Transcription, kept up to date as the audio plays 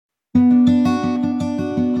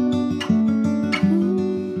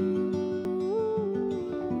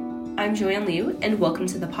I'm Joanne Liu, and welcome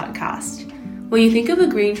to the podcast. When you think of a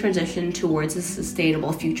green transition towards a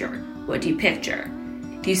sustainable future, what do you picture?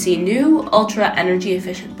 Do you see new, ultra-energy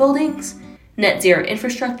efficient buildings, net zero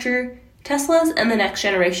infrastructure, Teslas and the next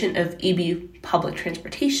generation of EV public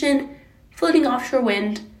transportation, floating offshore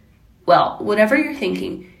wind? Well, whatever you're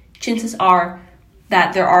thinking, chances are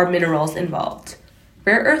that there are minerals involved.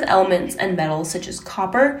 Rare earth elements and metals such as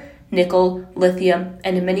copper, nickel, lithium,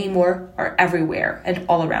 and many more are everywhere and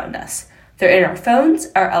all around us. They're in our phones,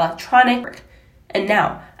 our electronic, and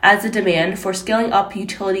now, as the demand for scaling up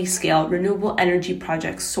utility-scale renewable energy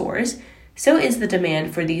projects soars, so is the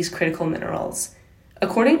demand for these critical minerals.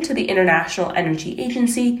 According to the International Energy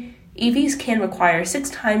Agency, EVs can require 6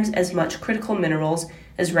 times as much critical minerals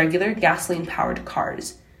as regular gasoline-powered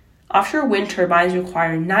cars. Offshore wind turbines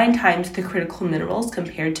require 9 times the critical minerals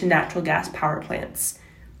compared to natural gas power plants.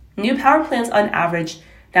 New power plants on average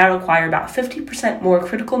now require about 50% more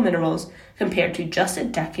critical minerals compared to just a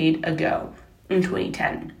decade ago, in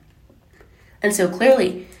 2010. And so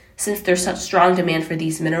clearly, since there's such strong demand for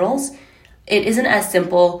these minerals, it isn't as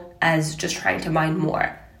simple as just trying to mine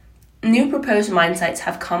more. New proposed mine sites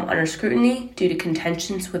have come under scrutiny due to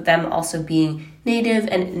contentions with them also being Native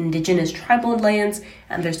and Indigenous tribal lands,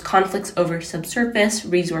 and there's conflicts over subsurface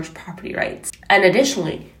resource property rights. And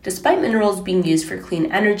additionally, despite minerals being used for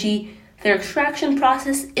clean energy, their extraction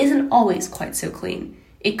process isn't always quite so clean.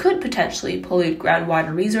 It could potentially pollute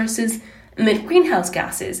groundwater resources, emit greenhouse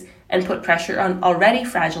gases, and put pressure on already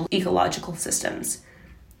fragile ecological systems.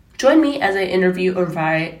 Join me as I interview a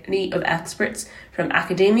variety of experts from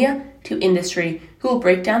academia to industry who will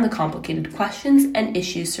break down the complicated questions and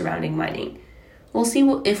issues surrounding mining. We'll see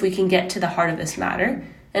if we can get to the heart of this matter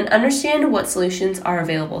and understand what solutions are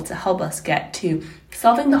available to help us get to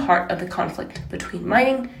solving the heart of the conflict between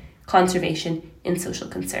mining, conservation, and social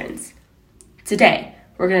concerns. Today,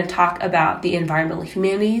 we're going to talk about the environmental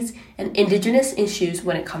humanities and Indigenous issues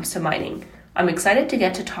when it comes to mining. I'm excited to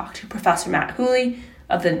get to talk to Professor Matt Hooley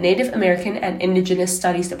of the Native American and Indigenous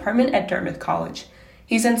Studies Department at Dartmouth College.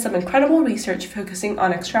 He's done some incredible research focusing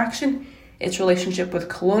on extraction, its relationship with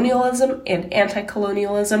colonialism and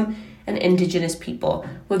anti-colonialism, and Indigenous people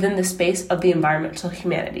within the space of the environmental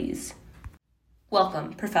humanities.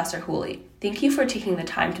 Welcome, Professor Hooley. Thank you for taking the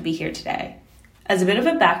time to be here today. As a bit of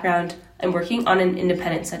a background, I'm working on an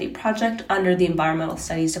independent study project under the Environmental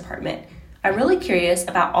Studies Department. I'm really curious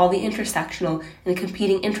about all the intersectional and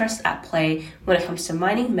competing interests at play when it comes to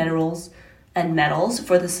mining minerals and metals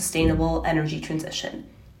for the sustainable energy transition.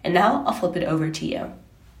 And now I'll flip it over to you.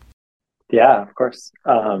 Yeah, of course.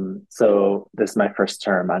 So this is my first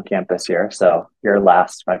term on campus here. So your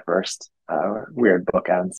last, my first, weird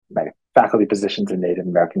bookends, my faculty positions in Native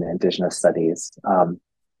American and Indigenous Studies.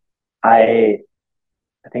 I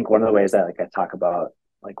think one of the ways that I talk about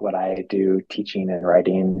what I do teaching and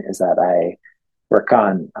writing is that I work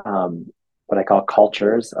on what I call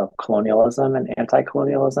cultures of colonialism and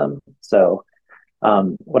anti-colonialism. So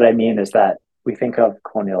what I mean is that we think of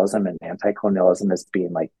colonialism and anti-colonialism as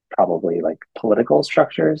being probably political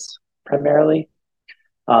structures primarily.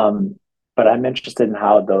 But I'm interested in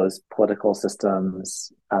how those political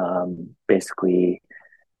systems basically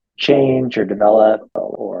change or develop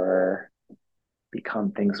or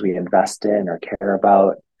become things we invest in or care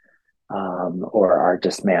about, or are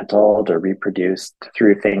dismantled or reproduced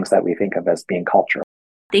through things that we think of as being cultural.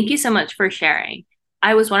 Thank you so much for sharing.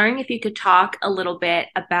 I was wondering if you could talk a little bit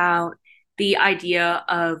about the idea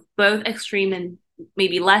of both extreme and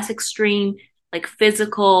maybe less extreme, like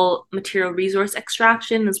physical material resource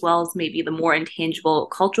extraction, as well as maybe the more intangible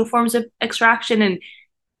cultural forms of extraction, and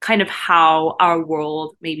kind of how our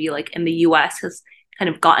world, maybe in the US, has kind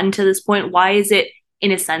of gotten to this point. Why is it,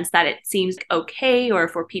 in a sense, that it seems okay, or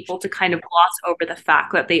for people to kind of gloss over the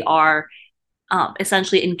fact that they are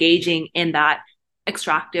essentially engaging in that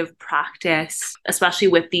extractive practice, especially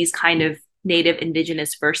with these kind of Native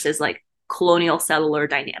Indigenous versus colonial settler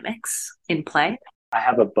dynamics in play? I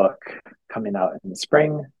have a book coming out in the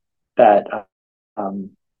spring that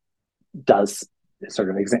does sort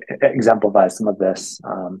of exemplify some of this.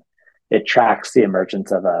 It tracks the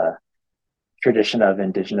emergence of a tradition of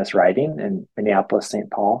Indigenous writing in Minneapolis,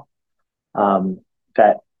 St. Paul,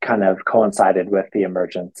 that kind of coincided with the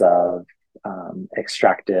emergence of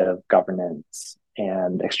extractive governance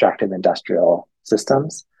and extractive industrial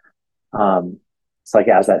systems. It's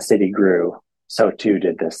as that city grew, so too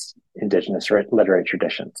did this Indigenous literary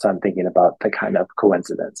tradition. So I'm thinking about the kind of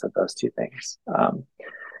coincidence of those two things.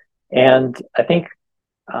 And I think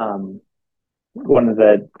one of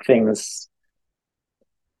the things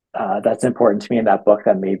that's important to me in that book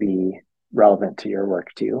that may be relevant to your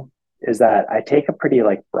work too is that I take a pretty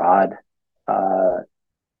like broad uh,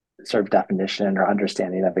 sort of definition or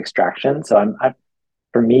understanding of extraction. So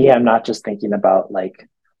for me, I'm not just thinking about like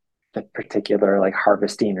the particular like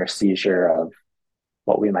harvesting or seizure of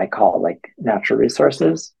what we might call like natural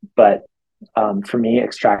resources, but for me,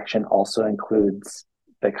 extraction also includes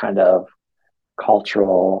the kind of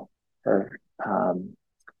cultural or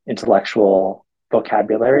intellectual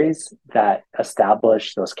vocabularies that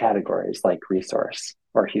establish those categories like resource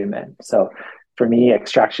or human. So for me,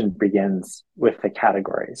 extraction begins with the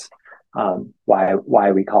categories.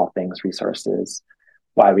 Why we call things resources,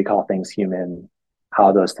 why we call things human,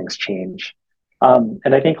 how those things change. And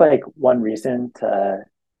I think like one reason to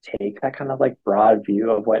take that kind of like broad view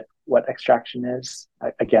of what extraction is.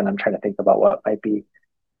 Again, I'm trying to think about what might be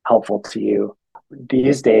helpful to you.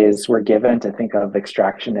 These days, we're given to think of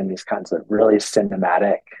extraction in these kinds of really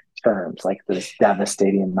cinematic terms, like this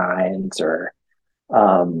devastating mines or,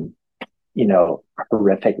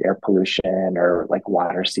 horrific air pollution or like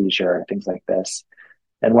water seizure, things like this.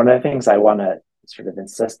 And one of the things I want to sort of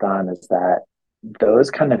insist on is that those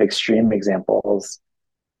kind of extreme examples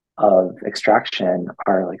of extraction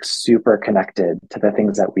are like super connected to the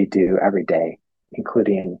things that we do every day,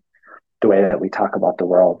 including the way that we talk about the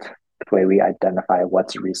world, the way we identify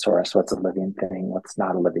what's a resource, what's a living thing, what's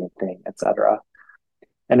not a living thing, etc.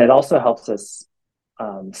 And it also helps us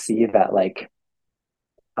see that like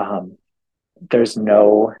there's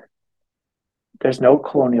no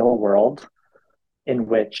colonial world in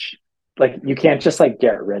which like you can't just like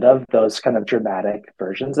get rid of those kind of dramatic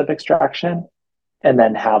versions of extraction and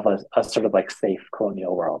then have a sort of like safe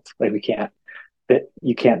colonial world. Like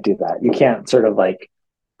you can't do that. You can't sort of like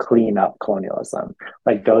clean up colonialism.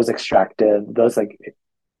 Like those like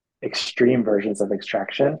extreme versions of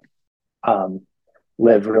extraction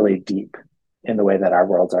live really deep in the way that our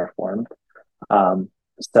worlds are formed.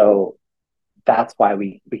 So that's why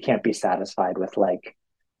we can't be satisfied with like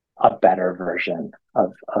a better version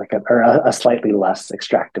of like a slightly less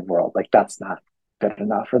extractive world. Like that's not good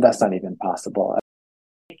enough, or that's not even possible.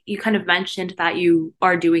 You kind of mentioned that you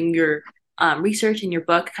are doing your research in your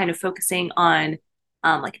book, kind of focusing on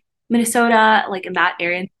like Minnesota, like in that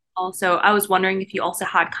area. Also, I was wondering if you also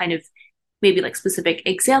had kind of maybe like specific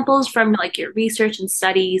examples from like your research and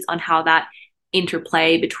studies on how that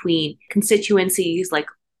interplay between constituencies, like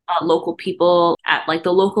local people at like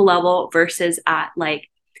the local level versus at like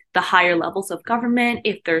the higher levels of government.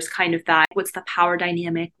 If there's kind of that, what's the power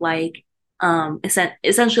dynamic like?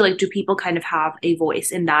 Essentially, like, do people kind of have a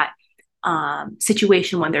voice in that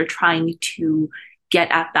situation when they're trying to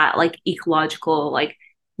get at that like ecological, like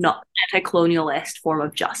not anti-colonialist form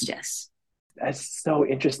of justice? That's so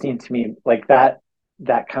interesting to me. Like that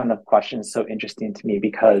kind of question is so interesting to me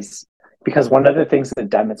because one of the things that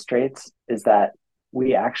demonstrates is that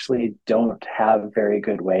we actually don't have very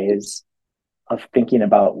good ways of thinking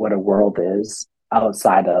about what a world is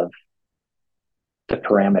outside of the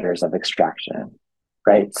parameters of extraction,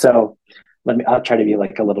 right? So I'll try to be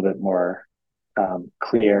like a little bit more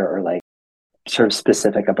clear or like sort of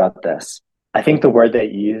specific about this. I think the word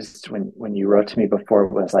that you used when you wrote to me before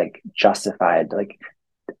was like justified. Like,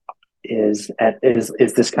 is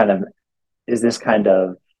this kind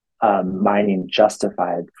of mining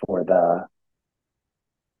justified for the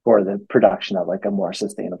production of like a more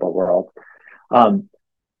sustainable world?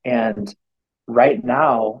 And right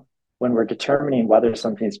now, when we're determining whether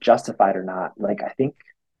something's justified or not, like I think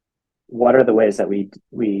what are the ways that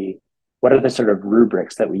what are the sort of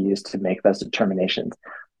rubrics that we use to make those determinations?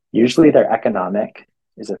 Usually they're economic.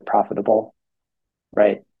 Is it profitable?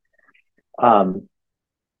 Right.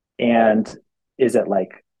 And is it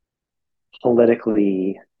like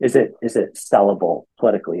politically, is it sellable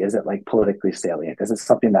politically? Is it like politically salient? Is it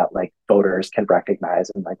something that like voters can recognize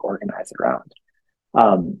and like organize around?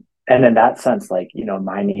 And in that sense, like,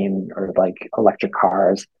 mining or like electric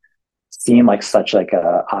cars seem like such like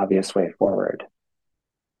a obvious way forward.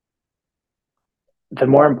 The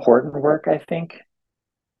more important work, I think,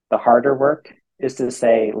 the harder work is to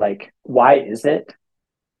say, like, why is it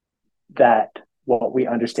that what we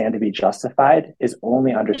understand to be justified is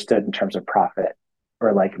only understood in terms of profit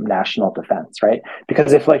or like national defense, right?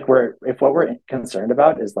 Because if what we're concerned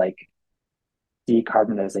about is like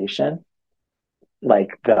decarbonization, like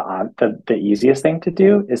the easiest thing to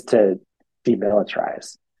do is to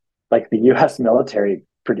demilitarize. Like the U.S. military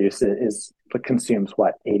consumes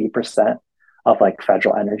what 80% of like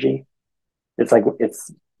federal energy. It's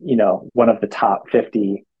one of the top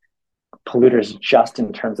 50 polluters just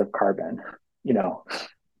in terms of carbon,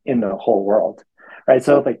 in the whole world, right?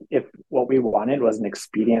 So like what we wanted was an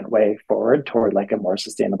expedient way forward toward like a more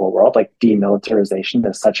sustainable world. Like demilitarization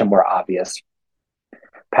is such a more obvious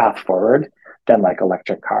path forward than like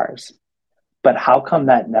electric cars. But how come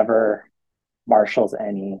that never marshals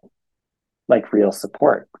any like real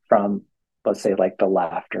support from, let's say, like the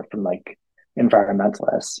left or from like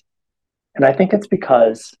environmentalists? And I think it's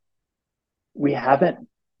because we haven't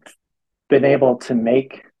been able to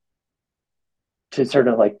sort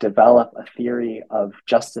of like develop a theory of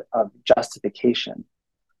justification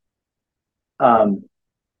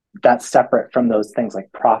that's separate from those things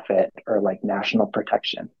like profit or like national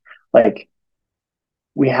protection. Like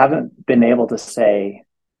we haven't been able to say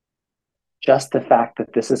just the fact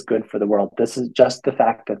that this is good for the world. This is just the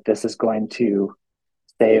fact that this is going to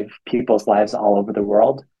save people's lives all over the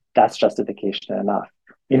world. That's justification enough.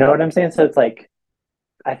 You know what I'm saying? So it's like,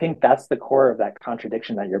 I think that's the core of that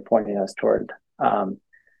contradiction that you're pointing us toward,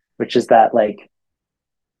 which is that like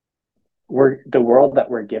the world that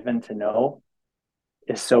we're given to know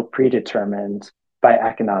is so predetermined by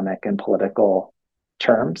economic and political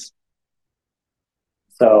terms.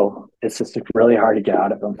 So it's just really hard to get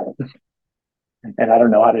out of them. And I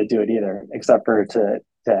don't know how to do it either, except for to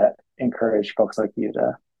encourage folks like you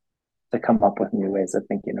to come up with new ways of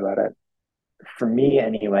thinking about it. For me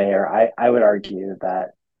anyway, or I would argue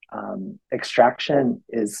that extraction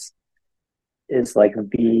is like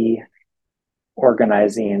the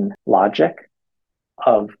organizing logic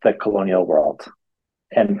of the colonial world.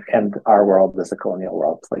 And our world is a colonial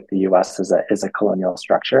world. Like the US is a colonial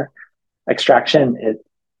structure. Extraction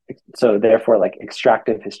so therefore like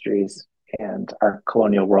extractive histories and our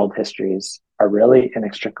colonial world histories are really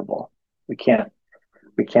inextricable. We can't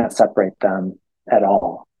separate them at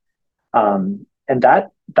all. And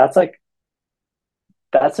that's a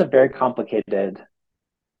very complicated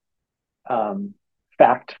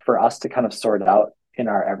fact for us to kind of sort out in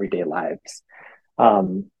our everyday lives.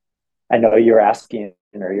 I know you're asking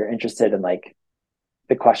or you're interested in like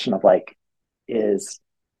the question of like is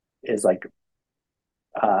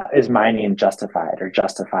mining justified or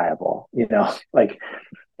justifiable, you know, like,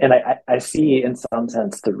 and I see in some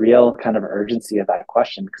sense the real kind of urgency of that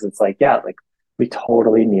question, because it's like, yeah, like we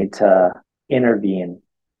totally need to intervene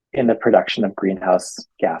in the production of greenhouse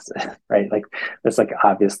gases, right? Like that's like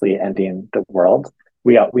obviously ending the world.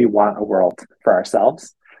 We want a world for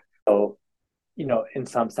ourselves. So, you know, in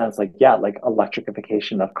some sense, like, yeah, like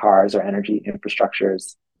electrification of cars or energy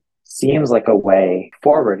infrastructures seems like a way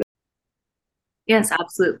forward. Yes,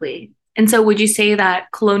 absolutely. And so would you say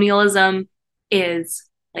that colonialism is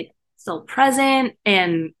like still present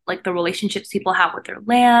and like the relationships people have with their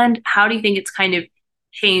land? How do you think it's kind of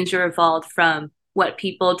changed or evolved from what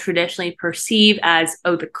people traditionally perceive as,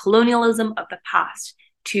 oh, the colonialism of the past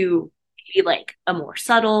to maybe like a more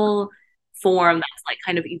subtle form that's like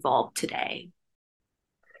kind of evolved today?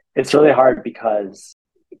 It's really hard because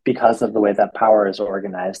of the way that power is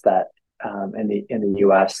organized, that in the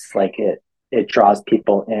US, like it draws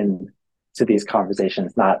people in to these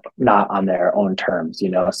conversations, not on their own terms, you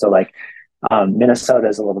know. So like Minnesota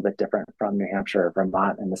is a little bit different from New Hampshire or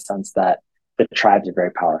Vermont in the sense that the tribes are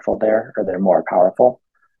very powerful there, or they're more powerful.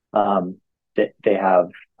 They have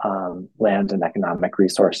land and economic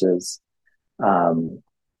resources.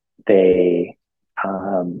 They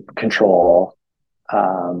control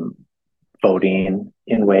voting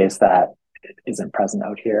in ways that isn't present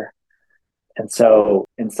out here. And so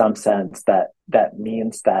in some sense that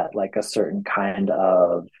means that like a certain kind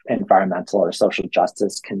of environmental or social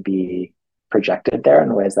justice can be projected there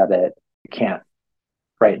in ways that it can't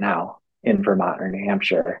right now in Vermont or New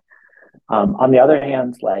Hampshire. On the other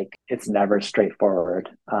hand, like it's never straightforward.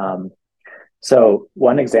 So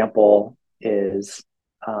one example is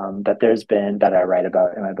that I write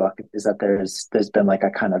about in my book is that there's been like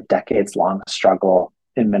a kind of decades long struggle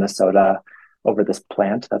in Minnesota over this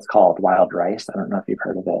plant that's called wild rice. I don't know if you've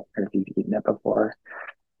heard of it or if you've eaten it before.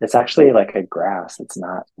 It's actually like a grass. It's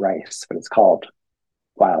not rice, but it's called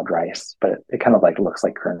wild rice, but it kind of like looks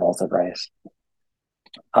like kernels of rice.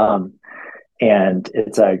 And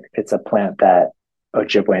it's a plant that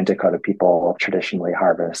Ojibwe and Dakota people traditionally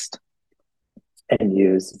harvest and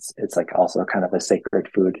use. It's like also kind of a sacred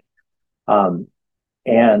food.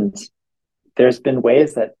 And there's been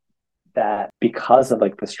ways that because of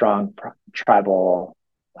like the strong tribal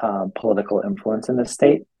political influence in the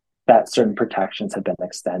state, that certain protections have been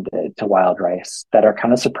extended to wild rice that are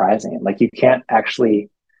kind of surprising. Like you can't actually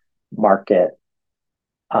market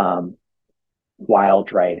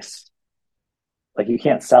wild rice. Like you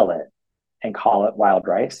can't sell it and call it wild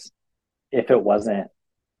rice if it wasn't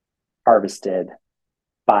harvested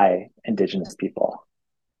by indigenous people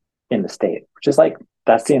in the state, which is like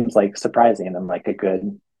that seems like surprising and like a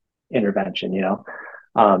good intervention, you know.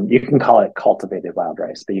 You can call it cultivated wild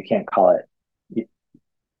rice, but you can't call it,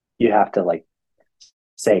 you have to like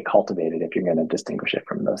say cultivated if you're going to distinguish it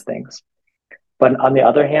from those things. But on the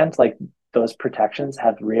other hand, like those protections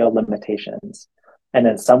have real limitations. And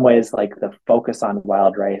in some ways, like the focus on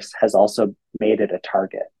wild rice has also made it a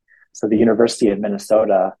target. So the University of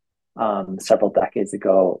Minnesota, several decades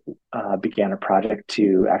ago, began a project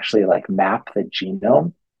to actually like map the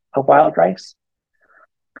genome of wild rice,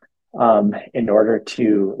 in order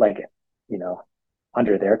to like, you know,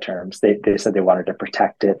 under their terms, they said they wanted to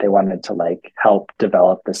protect it. They wanted to like help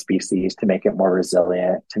develop the species to make it more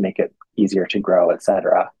resilient, to make it easier to grow, et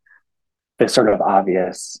cetera. The sort of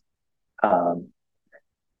obvious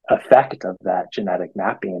effect of that genetic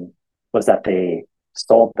mapping was that they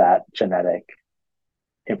sold that genetic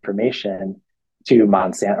information to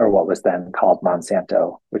Monsanto, or what was then called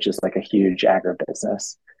Monsanto, which is like a huge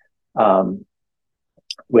agribusiness,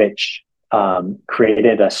 which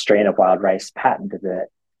created a strain of wild rice, patented it.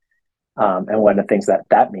 And one of the things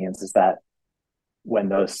that means is that when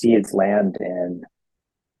those seeds land in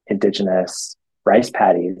indigenous rice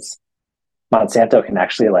paddies, Monsanto can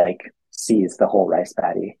actually like seize the whole rice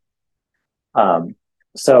paddy.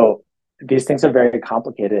 So these things are very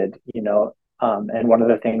complicated, you know. And one of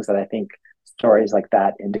the things that I think stories like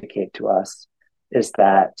that indicate to us is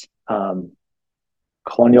that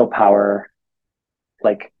colonial power,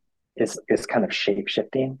 like, is kind of shape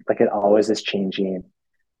shifting. Like it always is changing,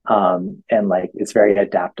 and like it's very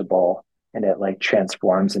adaptable, and it like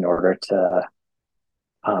transforms in order to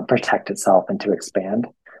protect itself and to expand.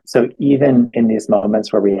 So even in these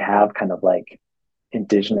moments where we have kind of like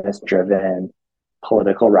indigenous driven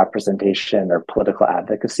political representation or political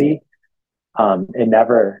advocacy, it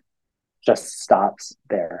never just stops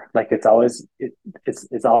there. Like it's always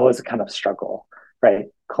a kind of struggle, right?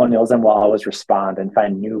 Colonialism will always respond and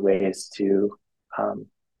find new ways to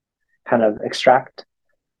kind of extract.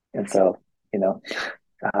 And so, you know,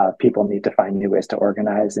 people need to find new ways to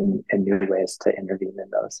organize and new ways to intervene in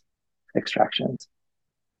those extractions.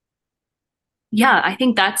 Yeah, I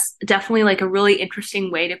think that's definitely like a really interesting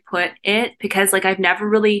way to put it because like I've never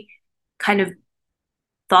really kind of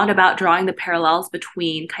thought about drawing the parallels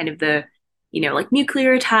between kind of the, you know, like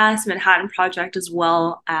nuclear tests, Manhattan Project, as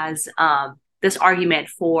well as this argument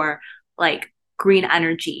for like green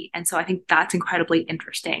energy. And so I think that's incredibly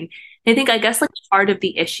interesting. And I think I guess like part of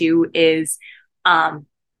the issue is um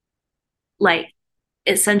like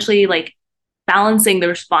essentially like balancing the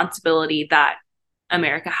responsibility that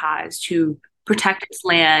America has to protect its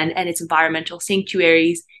land and its environmental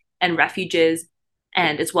sanctuaries and refuges,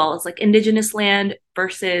 and as well as like indigenous land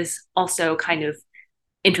versus also kind of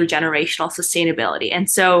intergenerational sustainability. And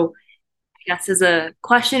so, I guess as a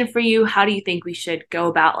question for you, how do you think we should go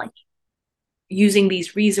about like using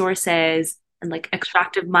these resources and like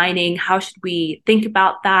extractive mining? How should we think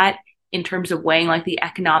about that in terms of weighing like the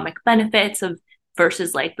economic benefits of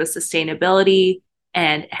versus like the sustainability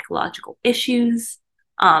and ecological issues?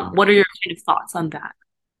 What are your kind of thoughts on that?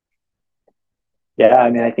 Yeah,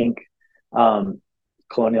 I mean, I think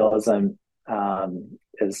colonialism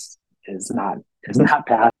is not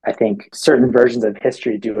bad. I think certain versions of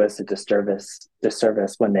history do us a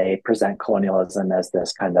disservice when they present colonialism as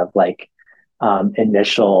this kind of like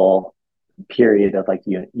initial period of like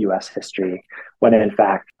U.S. history, when in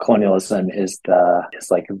fact colonialism is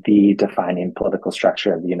like the defining political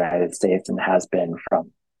structure of the United States and has been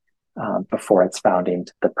from before its founding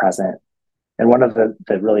to the present. And one of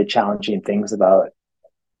the really challenging things about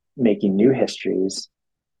making new histories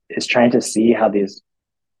is trying to see how these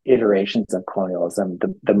iterations of colonialism,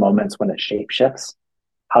 the moments when it shapeshifts,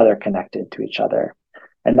 how they're connected to each other.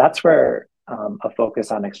 And that's where a focus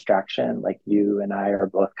on extraction, like you and I are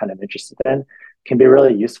both kind of interested in, can be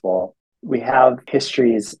really useful. We have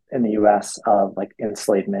histories in the US of like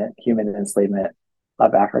enslavement, human enslavement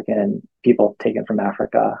of African people taken from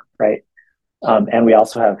Africa, right? And we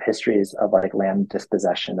also have histories of like land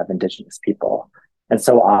dispossession of indigenous people. And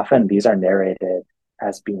so often these are narrated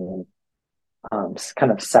as being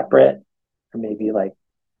kind of separate, or maybe like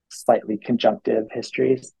slightly conjunctive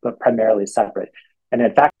histories, but primarily separate. And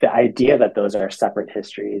in fact, the idea that those are separate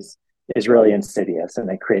histories is really insidious, and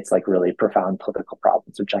it creates like really profound political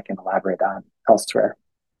problems, which I can elaborate on elsewhere.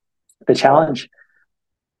 The challenge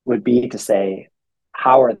would be to say,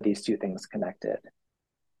 how are these two things connected?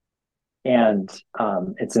 And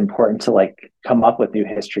it's important to like come up with new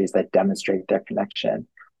histories that demonstrate their connection.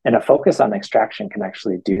 And a focus on extraction can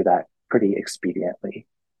actually do that pretty expediently.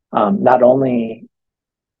 Not only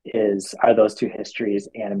are those two histories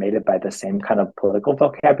animated by the same kind of political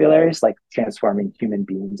vocabularies, like transforming human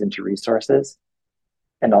beings into resources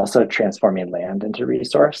and also transforming land into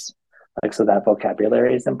resource? Like, so that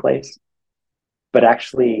vocabulary is in place. But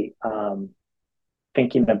actually,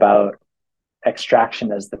 thinking about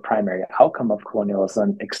extraction as the primary outcome of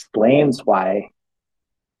colonialism explains why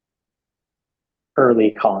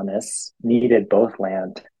early colonists needed both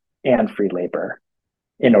land and free labor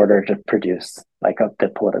in order to produce like the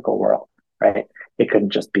political world, right? It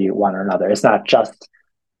couldn't just be one or another. It's not just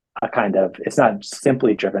it's not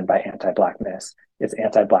simply driven by anti-Blackness. It's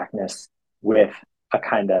anti-Blackness with a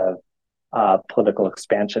kind of political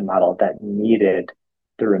expansion model that needed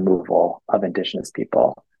the removal of Indigenous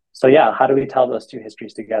people. So yeah, how do we tell those two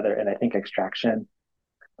histories together? And I think extraction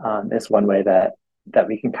is one way that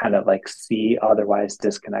we can kind of like see otherwise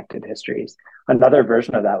disconnected histories. Another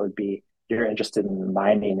version of that would be, you're interested in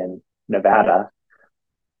mining in Nevada.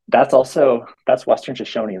 That's Western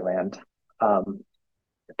Shoshone land.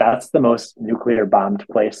 That's the most nuclear bombed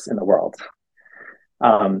place in the world.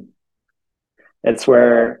 It's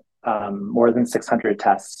where more than 600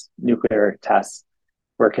 nuclear tests,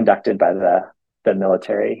 were conducted by the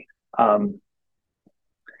military.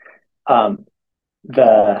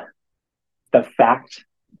 The fact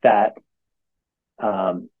that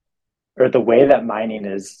or the way that mining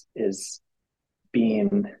is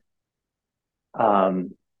being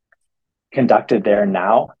conducted there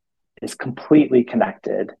now is completely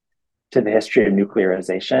connected to the history of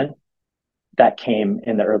nuclearization that came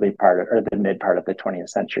in the early part or the mid part of the 20th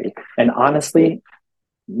century. And honestly,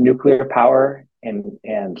 nuclear power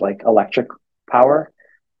and like electric power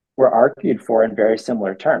were argued for in very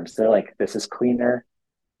similar terms. They're like, this is cleaner.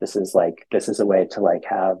 This is a way to like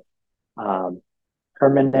have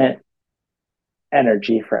permanent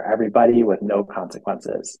energy for everybody with no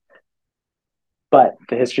consequences. But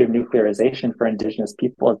the history of nuclearization for Indigenous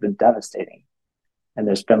people has been devastating. And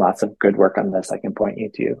there's been lots of good work on this I can point you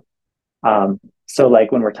to. So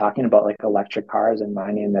like when we're talking about like electric cars and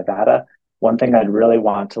mining in Nevada, one thing I'd really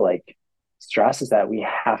want to like stress is that we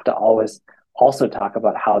have to always also talk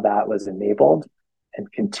about how that was enabled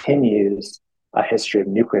and continues a history of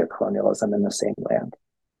nuclear colonialism in the same land.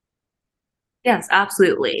 Yes,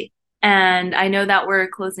 absolutely. And I know that we're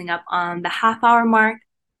closing up on the half hour mark.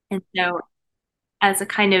 And so, as a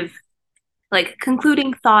kind of like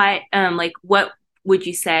concluding thought, like what would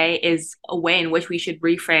you say is a way in which we should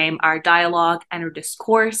reframe our dialogue and our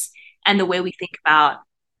discourse and the way we think about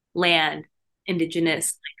land,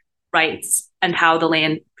 Indigenous rights, and how the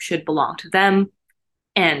land should belong to them,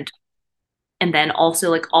 and then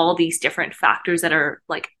also like all these different factors that are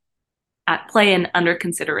like at play and under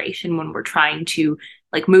consideration when we're trying to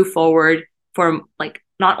like move forward for like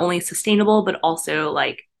not only sustainable but also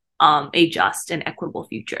like a just and equitable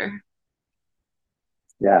future.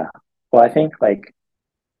 Yeah. Well, I think like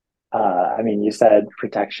I mean, you said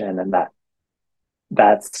protection, and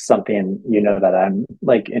that's something that I'm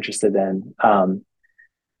like interested in.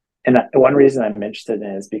 And one reason I'm interested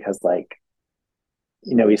in is because like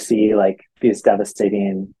we see like these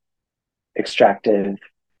devastating extractive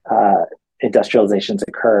industrializations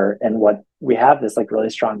occur, and what we have this like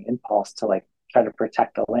really strong impulse to like try to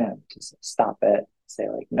protect the land, just stop it, say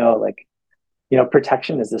like no, like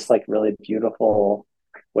protection is this like really beautiful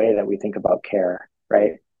way that we think about care,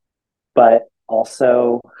 right? But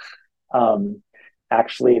also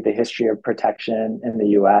actually the history of protection in the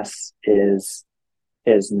US is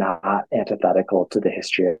not antithetical to the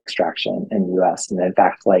history of extraction in the US. And in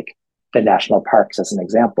fact, like the national parks, as an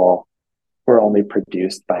example, were only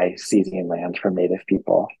produced by seizing land from Native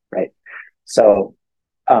people, right? So,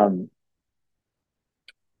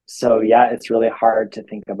 yeah, it's really hard to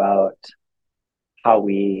think about how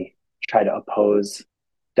we try to oppose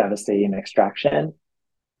devastating extraction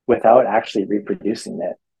without actually reproducing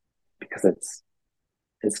it, because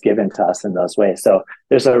it's given to us in those ways. So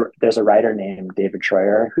there's a writer named David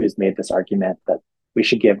Troyer who's made this argument that we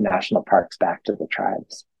should give national parks back to the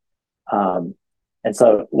tribes. And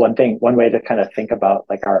so one way to kind of think about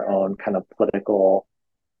like our own kind of political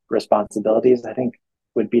responsibilities, I think,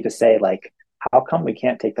 would be to say like, how come we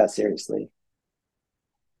can't take that seriously?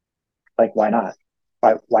 Like, why not?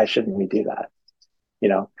 Why shouldn't we do that?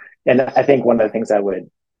 And I think one of the things I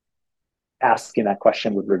would asking that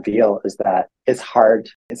question would reveal is that it's hard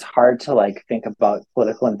to like think about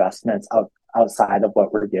political investments outside of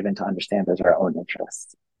what we're given to understand as our own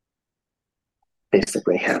interests,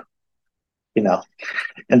 basically.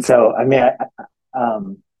 And so I mean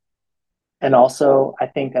and also I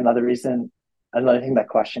think another thing that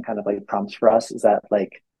question kind of like prompts for us is that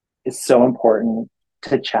like it's so important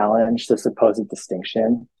to challenge the supposed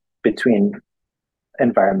distinction between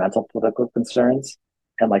environmental political concerns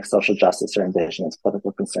and like social justice or indigenous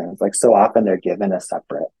political concerns. Like so often they're given as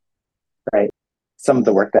separate, right? Some of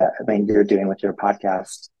the work that I mean you're doing with your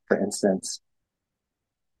podcast, for instance,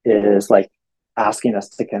 is like asking us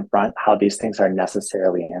to confront how these things are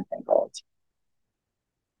necessarily entangled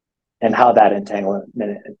and how that entanglement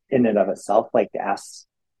in and of itself like asks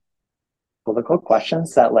political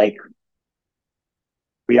questions that like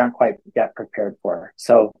we aren't quite yet prepared for.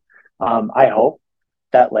 So I hope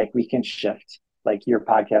that like we can shift, like your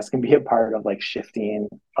podcast can be a part of like shifting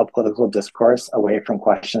a political discourse away from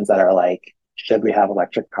questions that are like, should we have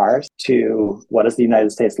electric cars, to what does the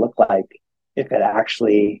United States look like if it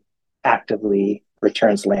actually actively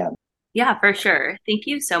returns land? Yeah, for sure. Thank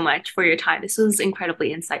you so much for your time. This was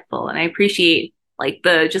incredibly insightful, and I appreciate like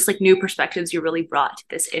the just like new perspectives you really brought to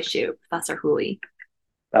this issue, Professor Hooley.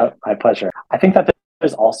 My pleasure. I think that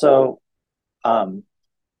there's also a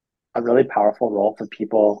really powerful role for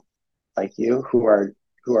people like you who are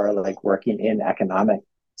like working in economic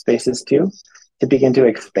spaces too, to begin to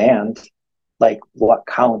expand like what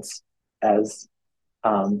counts as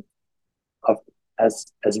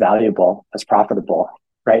as valuable, as profitable,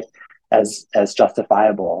 right? As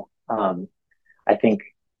justifiable. I think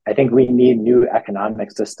we need new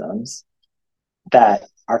economic systems that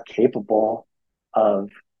are capable of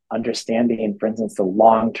understanding, for instance, the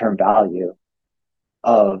long-term value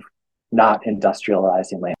of not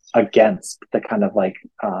industrializing land against the kind of like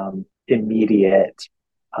immediate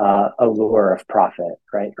allure of profit,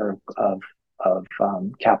 right? Or of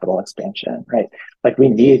capital expansion, right? Like we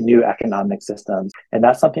need new economic systems, and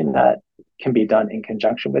that's something that can be done in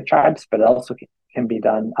conjunction with tribes, but it also can be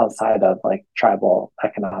done outside of like tribal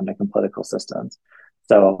economic and political systems.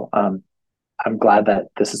 So I'm glad that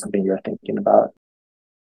this is something you're thinking about.